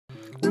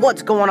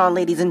What's going on,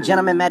 ladies and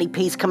gentlemen? Matty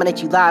Pace coming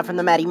at you live from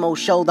the Matty Mo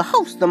Show, the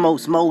host, the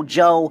most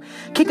mojo,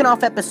 kicking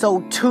off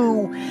episode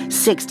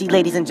 260,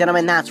 ladies and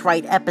gentlemen. That's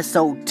right,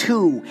 episode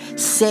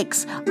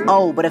 260.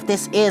 But if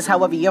this is,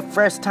 however, your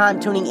first time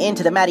tuning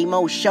into the Matty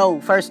Mo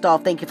Show, first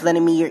off, thank you for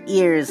lending me your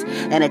ears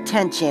and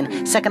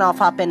attention. Second off,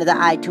 hop into the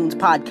iTunes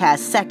podcast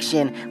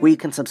section where you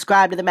can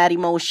subscribe to the Matty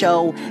Mo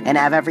Show and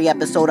have every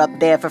episode up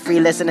there for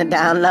free listen and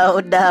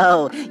download.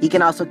 You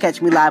can also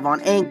catch me live on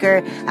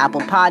Anchor,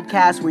 Apple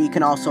Podcasts, where you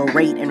can also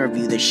rate and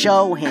review the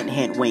show, hint,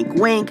 hint, wink,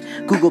 wink,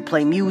 Google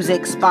Play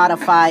Music,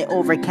 Spotify,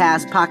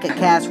 Overcast, Pocket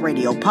Cast,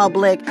 Radio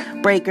Public,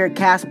 Breaker,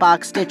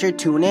 Castbox, Stitcher,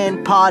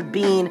 TuneIn,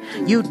 Podbean,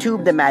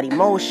 YouTube, The Matty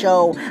Mo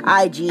Show,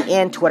 IG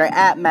and Twitter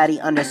at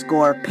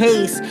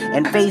Matty_Pace,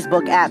 and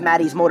Facebook at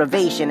Matty's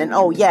Motivation. And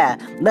oh yeah,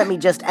 let me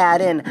just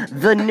add in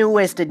the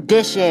newest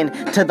addition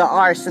to the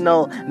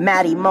arsenal,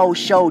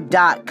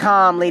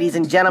 MattyMoShow.com. Ladies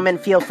and gentlemen,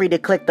 feel free to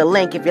click the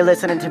link if you're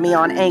listening to me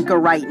on Anchor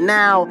right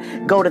now.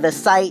 Go to the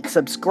site,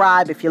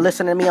 subscribe. If you're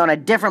listening to me on a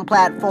different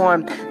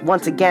platform,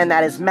 once again,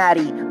 that is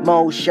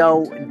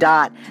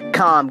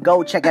MattyMoShow.com.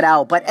 Go check it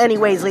out. But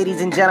anyways,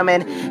 ladies and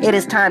gentlemen, it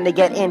is time to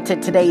get into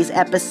today's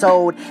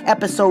episode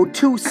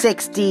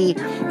 260,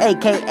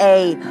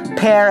 aka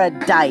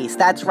Paradise.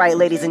 That's right,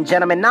 ladies and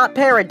gentlemen, not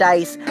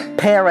paradise,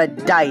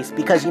 paradise.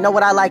 Because you know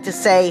what I like to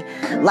say?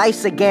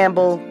 Life's a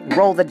gamble,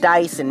 roll the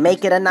dice and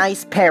make it a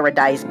nice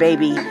paradise,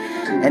 baby.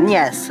 And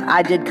yes,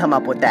 I did come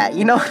up with that.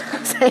 You know what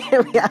I'm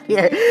saying? We out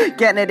here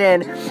getting it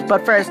in.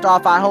 But first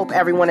off, I hope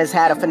everyone has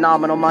had a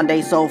phenomenal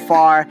Monday so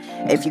far.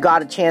 If you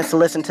got a chance to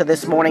listen to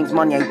this morning's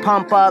Monday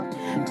Pump Up,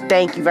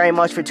 thank you very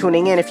much for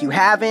tuning in. If you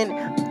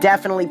haven't,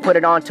 definitely put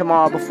it on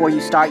tomorrow before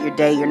you start your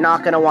day. You're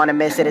not going to want to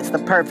miss it. It's the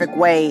perfect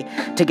way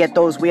to get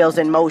those wheels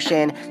in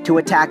motion to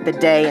attack the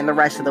day and the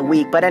rest of the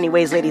week. But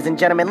anyways, ladies and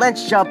gentlemen,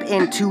 let's jump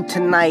into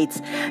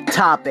tonight's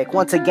topic.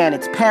 Once again,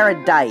 it's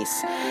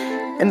paradise.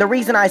 And the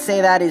reason I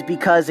say that is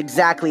because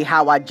exactly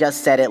how I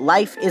just said it.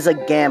 Life is a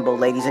gamble,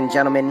 ladies and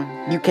gentlemen.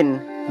 You can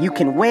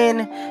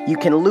win, you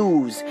can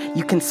lose,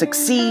 you can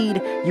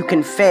succeed, you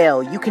can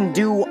fail. You can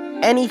do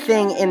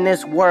anything in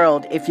this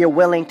world if you're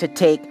willing to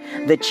take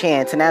the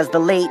chance. And as the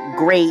late,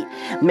 great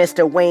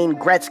Mr. Wayne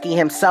Gretzky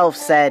himself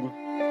said,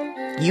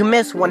 you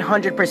miss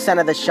 100%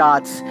 of the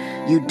shots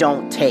you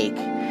don't take.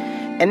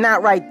 And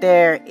that right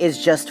there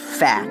is just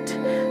fact.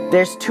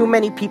 There's too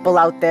many people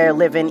out there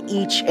living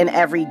each and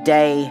every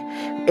day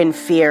in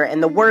fear.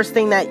 And the worst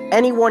thing that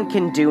anyone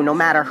can do, no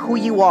matter who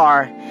you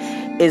are,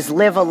 is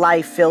live a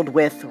life filled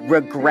with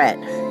regret.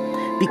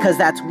 Because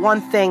that's one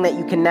thing that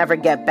you can never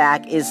get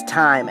back is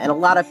time. And a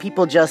lot of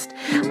people just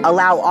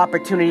allow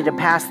opportunity to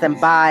pass them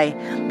by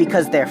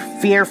because they're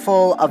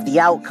fearful of the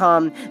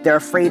outcome. They're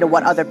afraid of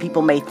what other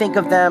people may think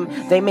of them.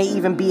 They may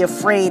even be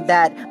afraid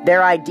that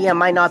their idea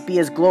might not be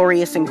as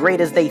glorious and great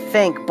as they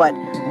think. But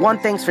one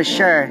thing's for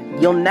sure,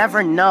 you'll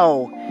never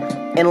know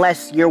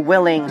unless you're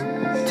willing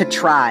to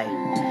try.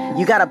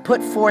 You gotta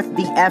put forth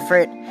the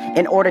effort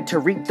in order to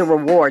reap the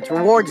rewards.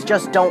 Rewards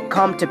just don't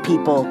come to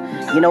people,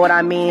 you know what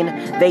I mean?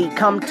 They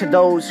come to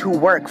those who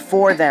work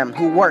for them,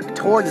 who work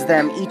towards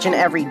them each and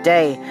every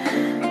day.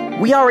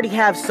 We already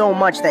have so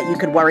much that you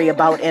could worry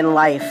about in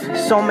life.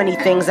 So many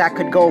things that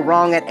could go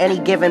wrong at any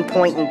given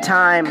point in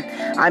time.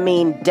 I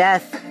mean,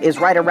 death is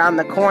right around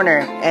the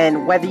corner,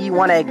 and whether you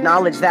want to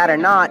acknowledge that or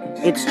not,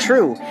 it's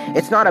true.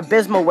 It's not an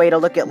abysmal way to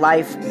look at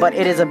life, but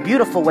it is a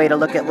beautiful way to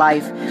look at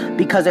life,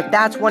 because if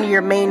that's one of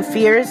your main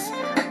fears,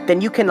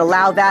 then you can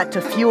allow that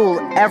to fuel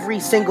every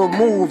single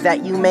move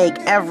that you make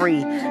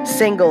every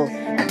single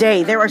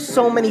day. There are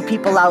so many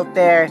people out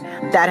there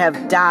that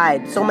have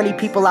died, so many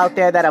people out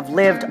there that have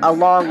lived a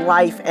long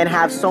life and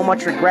have so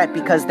much regret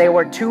because they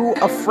were too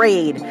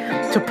afraid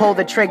to pull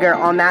the trigger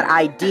on that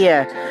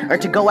idea or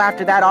to go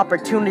after that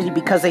opportunity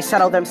because they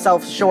settle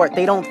themselves short.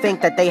 They don't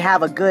think that they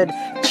have a good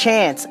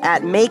chance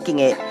at making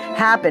it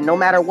happen, no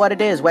matter what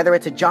it is. Whether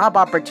it's a job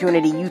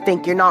opportunity you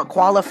think you're not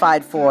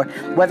qualified for,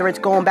 whether it's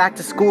going back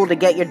to school to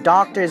get your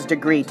doctor's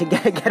degree, to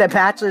get a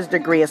bachelor's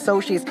degree,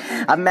 associate's,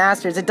 a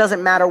master's, it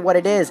doesn't matter what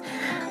it is.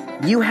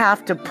 You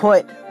have to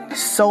put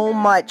so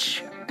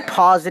much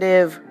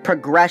positive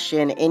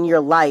progression in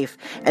your life,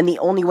 and the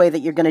only way that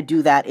you're going to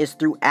do that is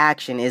through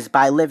action, is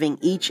by living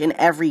each and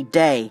every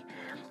day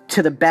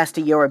to the best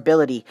of your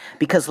ability.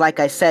 Because like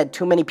I said,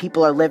 too many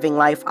people are living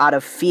life out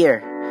of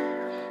fear.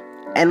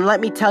 And let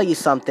me tell you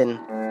something.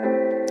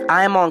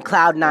 I am on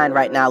cloud 9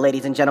 right now,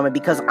 ladies and gentlemen,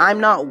 because I'm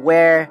not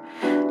where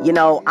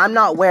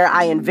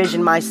I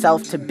envision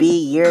myself to be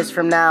years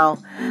from now,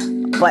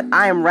 but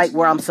I am right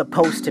where I'm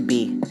supposed to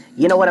be.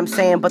 You know what I'm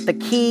saying? But the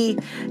key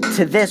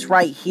to this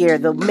right here,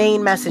 the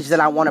main message that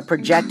I want to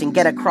project and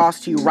get across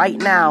to you right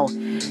now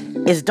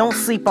is don't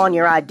sleep on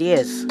your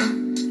ideas.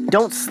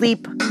 Don't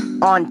sleep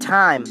on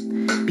time,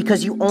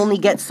 because you only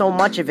get so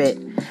much of it.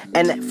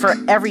 And for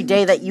every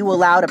day that you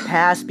allow to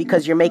pass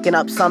because you're making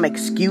up some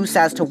excuse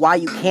as to why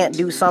you can't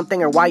do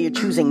something or why you're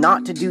choosing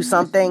not to do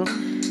something,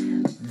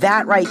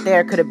 that right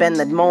there could have been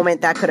the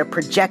moment that could have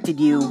projected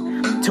you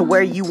to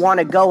where you want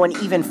to go, and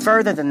even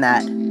further than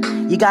that.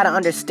 You got to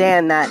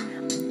understand that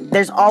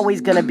there's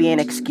always going to be an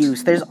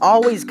excuse. There's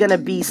always going to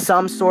be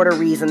some sort of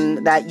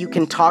reason that you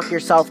can talk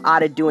yourself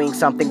out of doing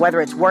something, whether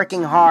it's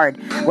working hard,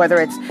 whether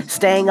it's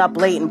staying up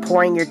late and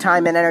pouring your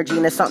time and energy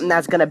into something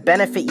that's going to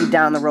benefit you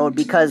down the road.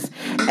 Because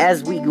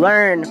as we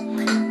learn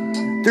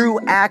through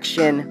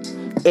action,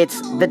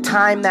 it's the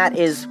time that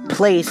is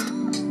placed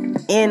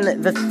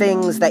in the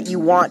things that you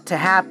want to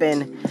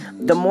happen.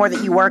 The more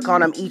that you work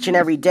on them each and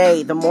every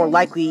day, the more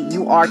likely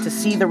you are to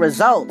see the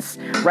results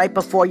right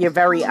before your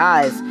very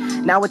eyes.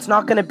 Now, it's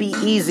not going to be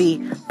easy,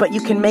 but you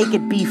can make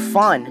it be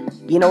fun.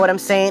 You know what I'm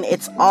saying?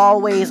 It's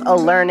always a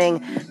learning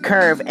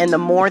curve, and the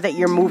more that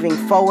you're moving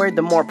forward,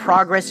 the more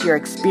progress you're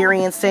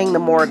experiencing, the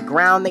more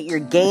ground that you're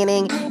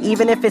gaining.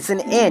 Even if it's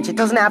an inch, it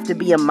doesn't have to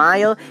be a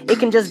mile. It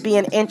can just be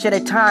an inch at a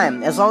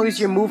time. As long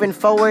as you're moving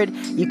forward,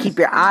 you keep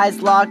your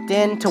eyes locked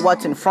in to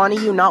what's in front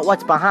of you, not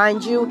what's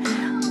behind you,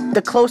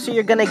 the closer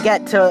you're going to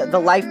get to the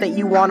life that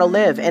you want to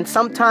live. And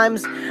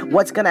sometimes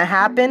what's going to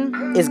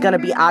happen is going to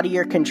be out of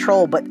your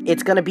control, but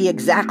it's going to be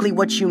exactly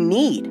what you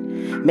need.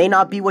 May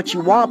not be what you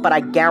want, but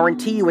I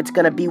guarantee you it's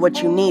going to be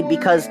what you need,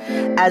 because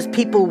as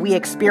people, we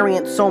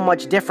experience so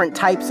much different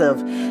types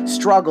of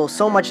struggles,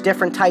 so much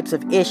different types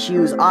of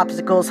issues,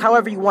 obstacles,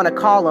 however you want to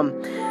call them.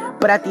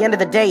 But at the end of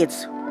the day,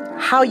 it's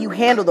how you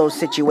handle those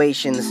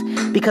situations,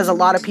 because a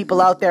lot of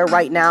people out there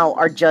right now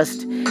are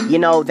just,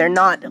 they're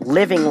not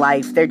living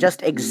life. They're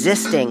just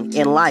existing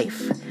in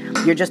life.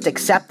 You're just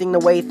accepting the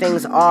way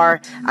things are.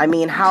 I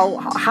mean,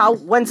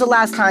 when's the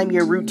last time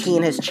your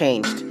routine has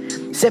changed?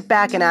 Sit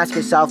back and ask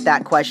yourself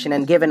that question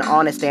and give an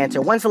honest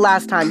answer. When's the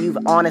last time you've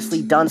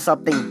honestly done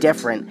something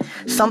different?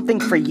 Something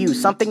for you,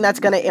 something that's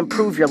going to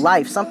improve your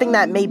life, something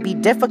that may be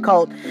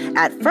difficult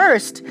at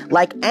first,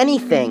 like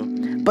anything.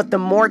 But the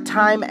more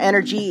time,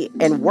 energy,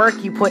 and work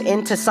you put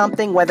into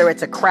something, whether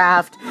it's a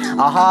craft,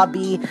 a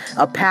hobby,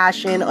 a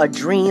passion, a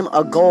dream,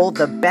 a goal,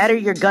 the better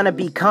you're going to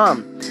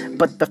become.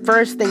 But the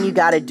first thing you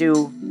got to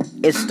do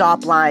is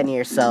stop lying to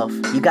yourself.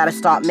 You got to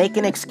stop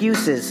making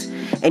excuses,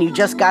 and you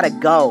just got to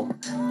go.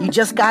 You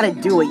just got to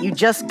do it. You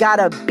just got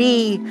to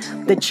be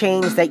the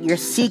change that you're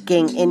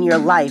seeking in your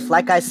life.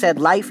 Like I said,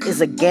 life is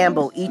a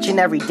gamble each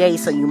and every day,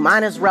 so you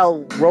might as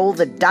well roll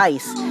the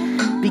dice,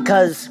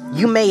 because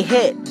you may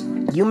hit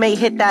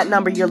that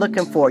number you're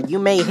looking for. You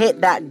may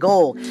hit that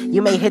goal.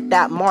 You may hit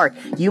that mark.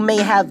 You may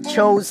have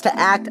chose to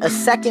act a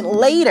second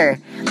later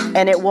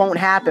and it won't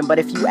happen. But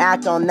if you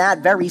act on that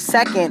very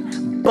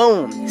second,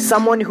 boom,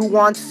 someone who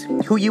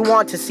you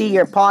want to see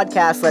your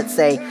podcast, let's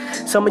say,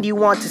 somebody you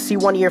want to see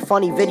one of your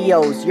funny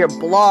videos, your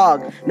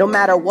blog, no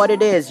matter what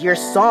it is, your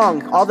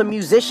song, all the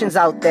musicians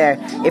out there,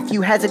 if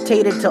you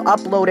hesitated to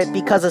upload it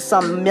because of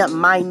some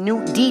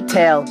minute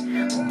detail,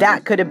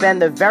 that could have been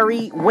the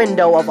very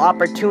window of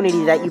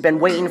opportunity that you've been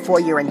waiting for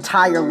your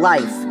entire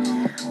life.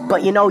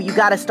 But you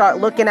got to start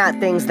looking at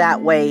things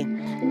that way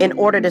in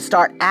order to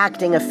start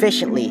acting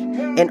efficiently,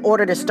 in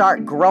order to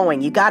start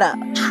growing. You got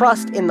to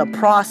trust in the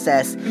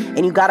process,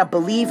 and you got to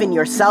believe in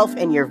yourself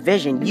and your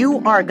vision. You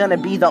are going to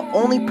be the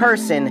only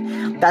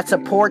person that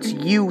supports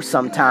you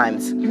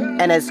sometimes.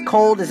 And as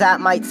cold as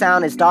that might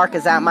sound, as dark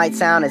as that might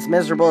sound, as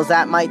miserable as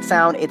that might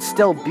sound, it's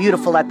still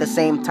beautiful at the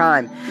same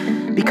time,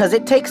 because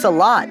it takes a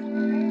lot.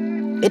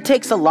 It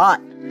takes a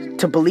lot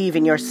to believe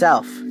in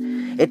yourself.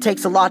 It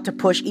takes a lot to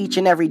push each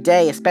and every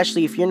day,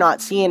 especially if you're not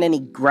seeing any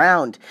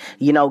ground,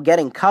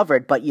 getting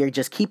covered, but you're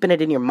just keeping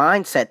it in your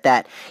mindset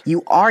that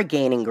you are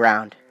gaining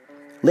ground.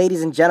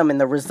 Ladies and gentlemen,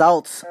 the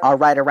results are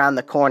right around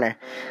the corner,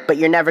 but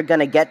you're never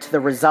going to get to the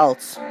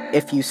results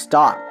if you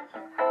stop,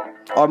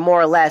 or more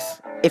or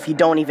less, if you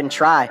don't even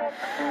try.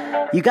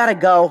 You got to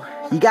go.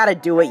 You got to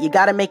do it. You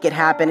got to make it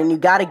happen, and you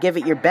got to give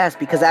it your best,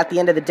 because at the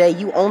end of the day,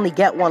 you only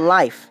get one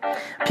life.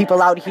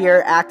 People out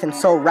here acting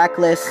so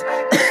reckless.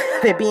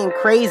 They're being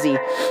crazy.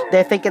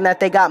 They're thinking that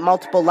they got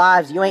multiple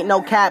lives. You ain't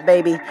no cat,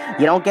 baby.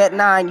 You don't get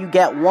 9, you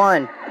get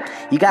 1.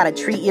 You got to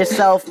treat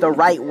yourself the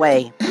right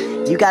way.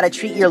 You got to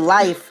treat your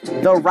life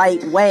the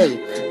right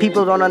way.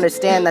 People don't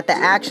understand that the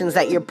actions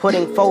that you're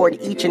putting forward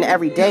each and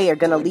every day are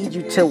going to lead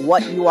you to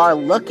what you are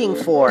looking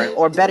for.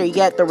 Or better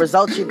yet, the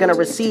results you're going to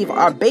receive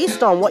are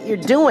based on what you're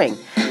doing.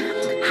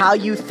 How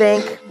you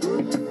think,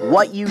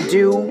 what you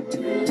do,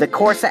 the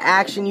course of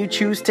action you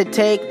choose to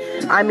take.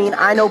 I mean,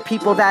 I know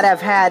people that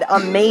have had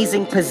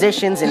amazing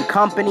positions in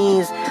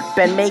companies,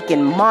 been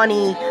making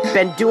money,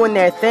 been doing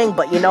their thing,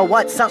 but you know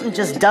what? Something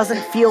just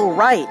doesn't feel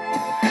right.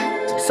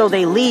 So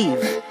they leave.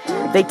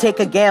 They take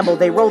a gamble.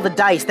 They roll the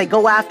dice. They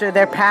go after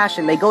their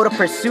passion. They go to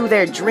pursue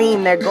their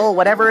dream, their goal,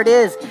 whatever it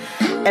is.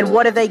 And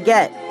what do they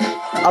get?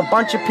 A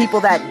bunch of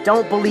people that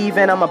don't believe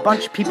in them. A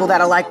bunch of people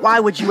that are like, why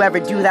would you ever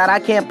do that? I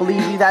can't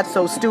believe you. That's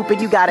so stupid.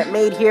 You got it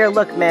made here.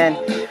 Look, man.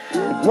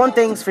 One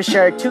thing's for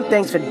sure, two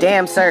things for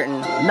damn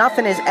certain.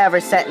 Nothing is ever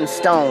set in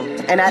stone.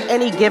 And at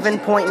any given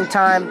point in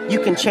time,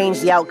 you can change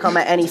the outcome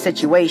of any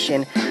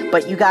situation.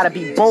 But you gotta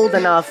be bold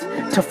enough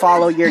to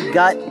follow your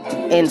gut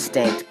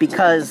instinct,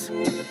 because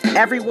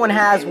everyone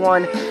has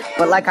one.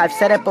 But like I've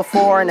said it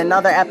before in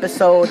another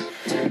episode,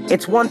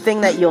 it's one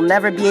thing that you'll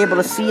never be able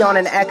to see on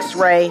an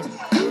X-ray.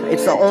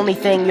 It's the only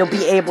thing you'll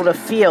be able to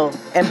feel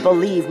and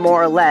believe,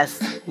 more or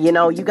less. You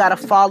know, you gotta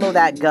follow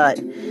that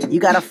gut. You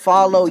gotta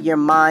follow your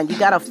mind. You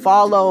gotta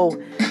follow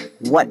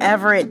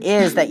whatever it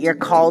is that you're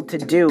called to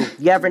do.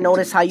 You ever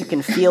notice how you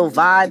can feel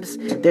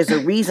vibes? There's a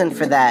reason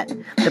for that.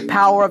 The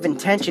power of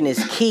intention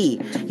is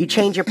key. You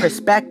change your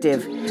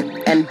perspective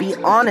and be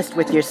honest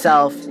with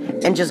yourself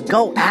and just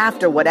go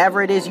after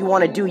whatever it is you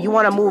want to do. You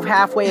want to move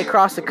halfway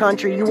across the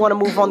country. You want to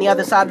move on the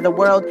other side of the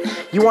world.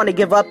 You want to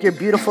give up your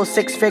beautiful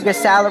 6-figure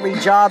salary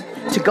job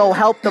to go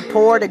help the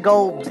poor, to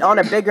go on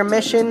a bigger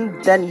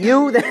mission than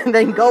you,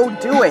 then go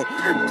do it.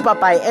 But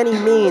by any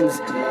means,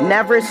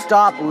 never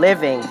stop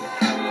living.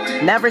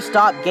 Never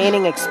stop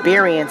gaining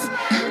experience.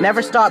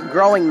 Never stop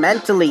growing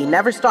mentally.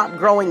 Never stop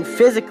growing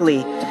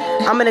physically.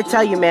 I'm going to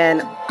tell you,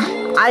 man,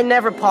 I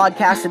never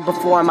podcasted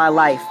before in my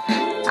life.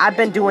 I've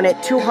been doing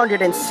it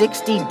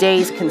 260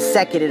 days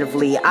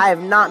consecutively. I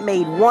have not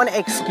made one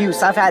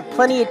excuse. I've had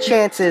plenty of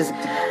chances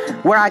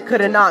where I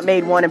could have not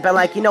made one and been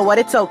like, you know what,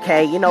 it's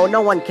okay. You know,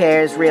 no one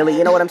cares really.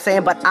 You know what I'm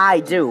saying? But I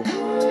do.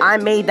 I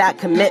made that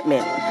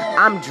commitment.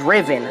 I'm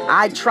driven.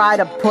 I try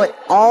to put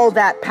all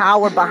that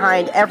power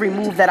behind every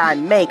move that I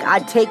make. I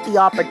take the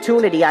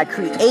opportunity. I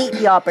create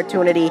the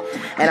opportunity.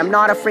 And I'm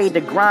not afraid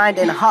to grind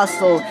and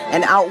hustle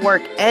and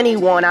outwork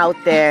anyone out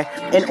there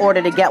in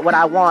order to get what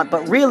I want.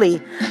 But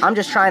really, I'm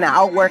just trying to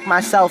outwork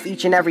myself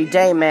each and every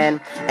day,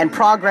 man. And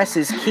progress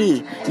is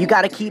key. You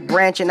got to keep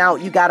branching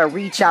out. You got to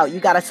reach out. You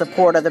got to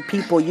support other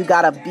people. You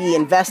got to be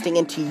investing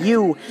into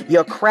you,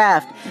 your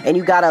craft. And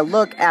you got to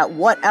look at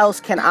what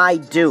else can I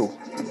do?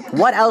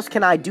 What else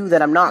can I do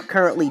that I'm not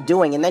currently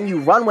doing? And then you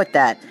run with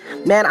that.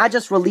 Man, I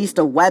just released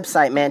a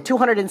website, man,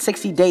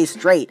 260 days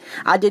straight.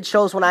 I did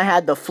shows when I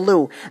had the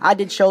flu. I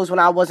did shows when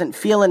I wasn't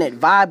feeling it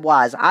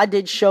vibe-wise. I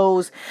did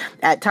shows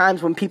at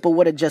times when people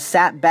would have just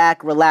sat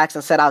back, relaxed,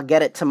 and said, I'll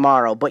get it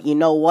tomorrow. But you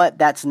know what?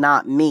 That's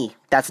not me.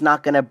 That's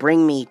not going to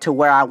bring me to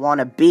where I want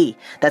to be.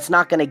 That's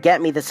not going to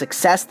get me the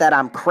success that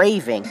I'm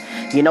craving.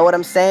 You know what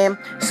I'm saying?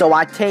 So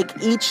I take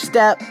each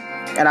step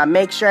and I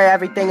make sure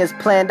everything is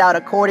planned out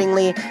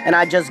accordingly, and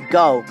I just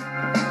go.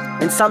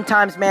 And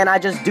sometimes, man, I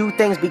just do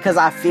things because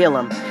I feel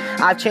them.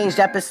 I've changed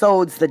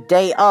episodes the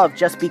day of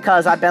just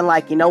because I've been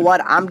like, you know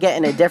what, I'm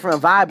getting a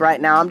different vibe right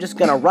now. I'm just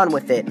going to run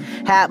with it.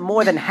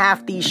 More than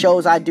half these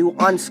shows I do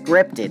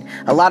unscripted.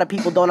 A lot of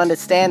people don't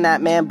understand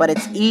that, man, but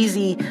it's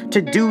easy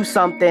to do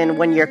something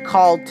when you're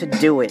called to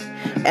do it.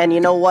 And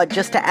you know what,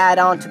 just to add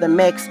on to the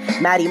mix,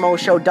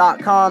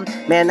 MattyMoShow.com,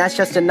 man, that's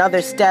just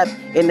another step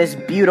in this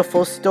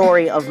beautiful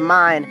story of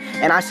mine.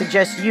 And I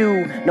suggest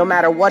you, no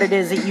matter what it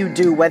is that you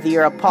do, whether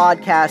you're a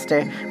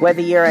podcaster,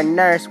 whether you're a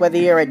nurse, whether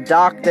you're a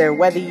doctor,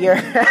 whether you're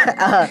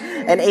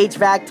an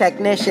HVAC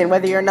technician,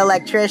 whether you're an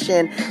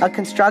electrician, a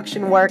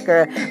construction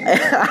worker,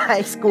 a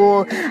high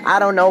school, I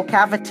don't know,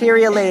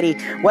 cafeteria lady,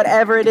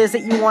 whatever it is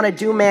that you want to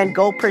do, man,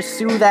 go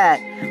pursue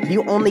that.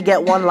 You only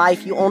get one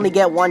life. You only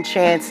get one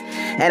chance.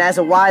 And as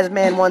a wise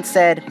man once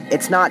said,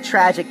 it's not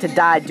tragic to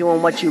die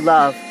doing what you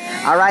love.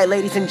 All right,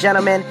 ladies and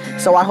gentlemen,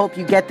 so I hope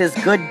you get this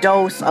good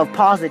dose of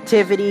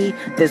positivity,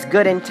 this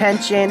good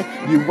intention.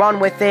 You run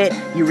with it,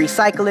 you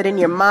recycle it in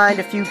your mind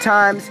a few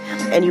times,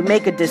 and you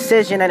make a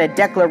decision and a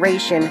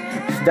declaration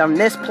from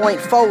this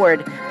point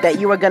forward that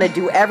you are going to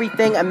do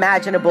everything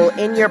imaginable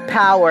in your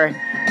power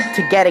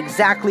to get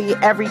exactly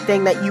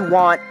everything that you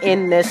want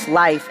in this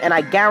life. And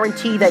I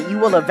guarantee that you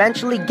will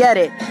eventually get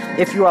it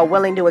if you are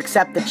willing to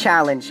accept the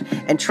challenge.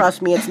 And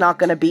trust me, it's not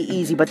going to be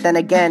easy. But then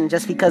again,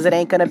 just because it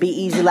ain't going to be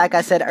easy, like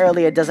I said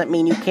earlier, doesn't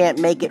mean you can't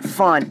make it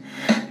fun.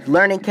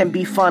 Learning can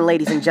be fun,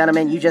 ladies and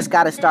gentlemen. You just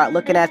got to start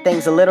looking at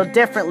things a little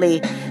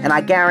differently. And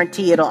I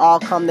guarantee it'll all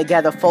come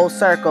together full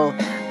circle.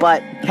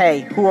 But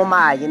hey, who am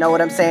I? You know what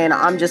I'm saying?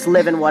 I'm just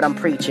living what I'm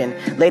preaching.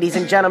 Ladies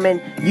and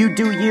gentlemen, you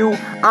do you,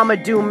 I'ma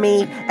do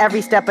me.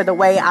 Every step of the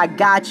way, I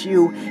got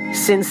you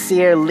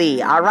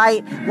sincerely. All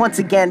right? Once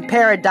again,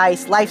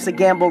 paradise, life's a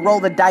gamble. Roll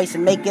the dice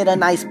and make it a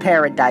nice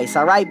paradise.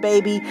 All right,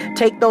 baby?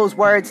 Take those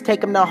words,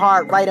 take them to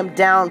heart, write them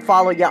down,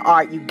 follow your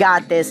art. You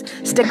got this.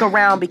 Stick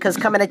around because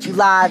coming at you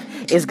live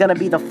is going to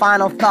be the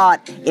final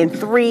thought in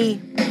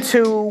 3,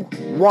 2,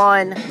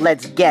 1.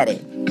 Let's get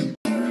it.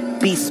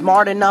 Be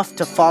smart enough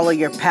to follow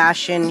your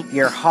passion,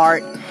 your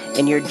heart,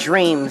 and your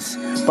dreams,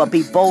 but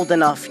be bold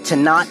enough to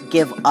not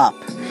give up.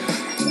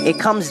 It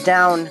comes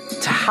down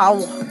to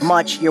how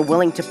much you're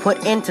willing to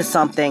put into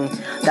something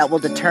that will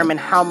determine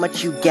how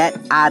much you get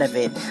out of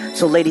it.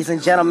 So ladies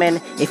and gentlemen,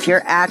 if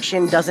your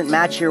action doesn't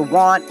match your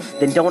want,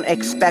 then don't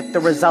expect the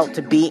result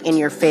to be in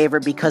your favor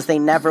because they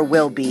never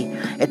will be.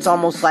 It's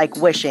almost like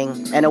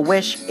wishing, and a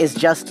wish is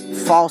just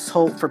false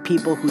hope for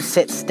people who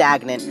sit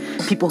stagnant,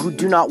 people who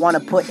do not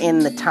want to put in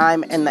the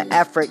time and the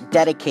effort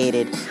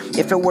dedicated.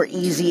 If it were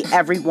easy,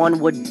 everyone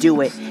would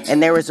do it.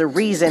 And there is a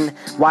reason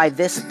why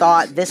this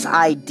thought, this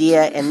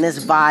idea, and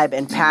this vibe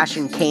and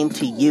passion came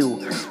to you.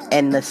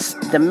 And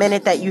the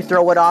minute that you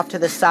throw it off to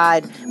the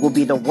side will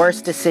be the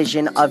worst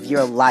decision of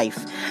your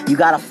life. You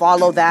got to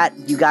follow that.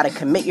 You got to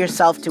commit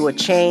yourself to a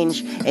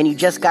change. And you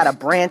just got to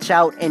branch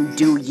out and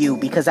do you.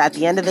 Because at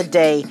the end of the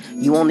day,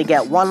 You only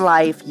get one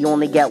life, you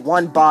only get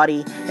one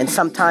body, and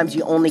sometimes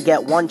you only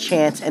get one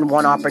chance and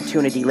one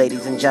opportunity,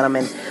 ladies and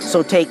gentlemen.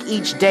 So take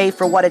each day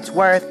for what it's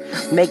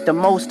worth, make the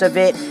most of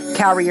it,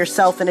 carry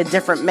yourself in a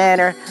different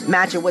manner,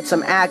 match it with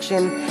some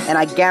action, and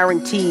I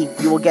guarantee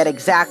you will get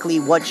exactly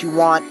what you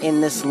want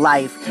in this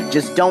life.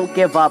 Just don't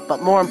give up,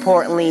 but more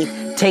importantly,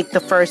 take the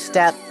first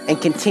step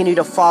and continue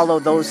to follow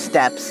those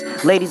steps.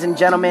 Ladies and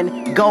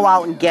gentlemen, go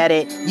out and get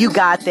it. You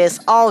got this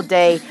all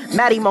day.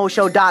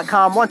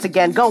 MattyMoShow.com. Once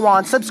again, go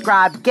on,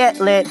 subscribe, get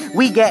lit.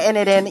 We getting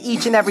it in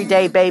each and every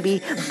day,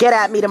 baby. Get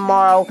at me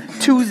tomorrow,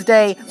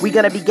 Tuesday. We're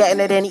going to be getting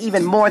it in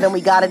even more than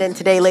we got it in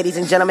today, ladies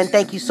and gentlemen.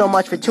 Thank you so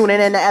much for tuning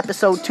in to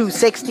episode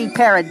 260,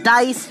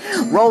 Paradise.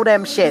 Roll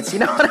them shits. You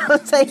know what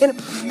I'm saying?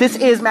 This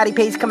is Matty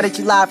Pace coming at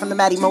you live from the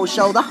Matty Mo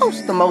Show, the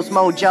host, the most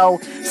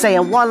mojo,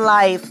 saying one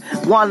life,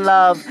 one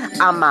love.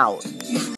 I'm out.